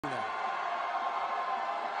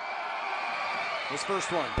His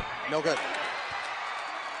first one, no good.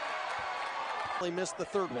 He missed the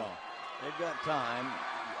third one. They've got time.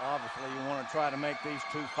 Obviously, you want to try to make these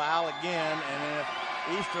two foul again, and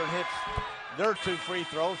if Eastern hits their 2 free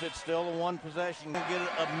throws, it's still a one possession. Get it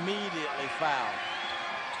immediately fouled.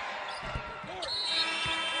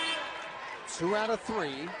 2 out of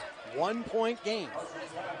 3, 1 point game.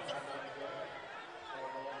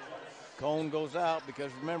 Cone goes out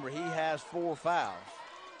because remember, he has 4 fouls.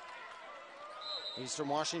 Eastern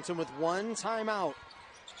Washington with 1 timeout.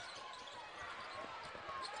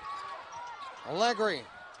 Allegri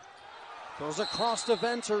goes across to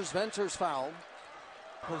Venters. Venters fouled.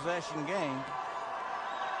 Possession game.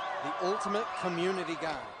 The ultimate community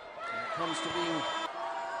guy when it comes to being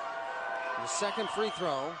the second free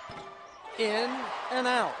throw. In and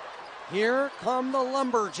out. Here come the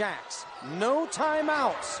Lumberjacks. No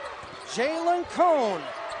timeouts. Jalen Cone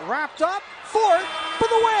wrapped up. Fort for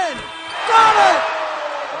the win. Got it!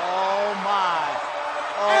 Oh my.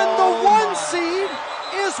 And the 1 seed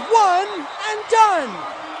is 1 and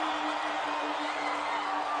done.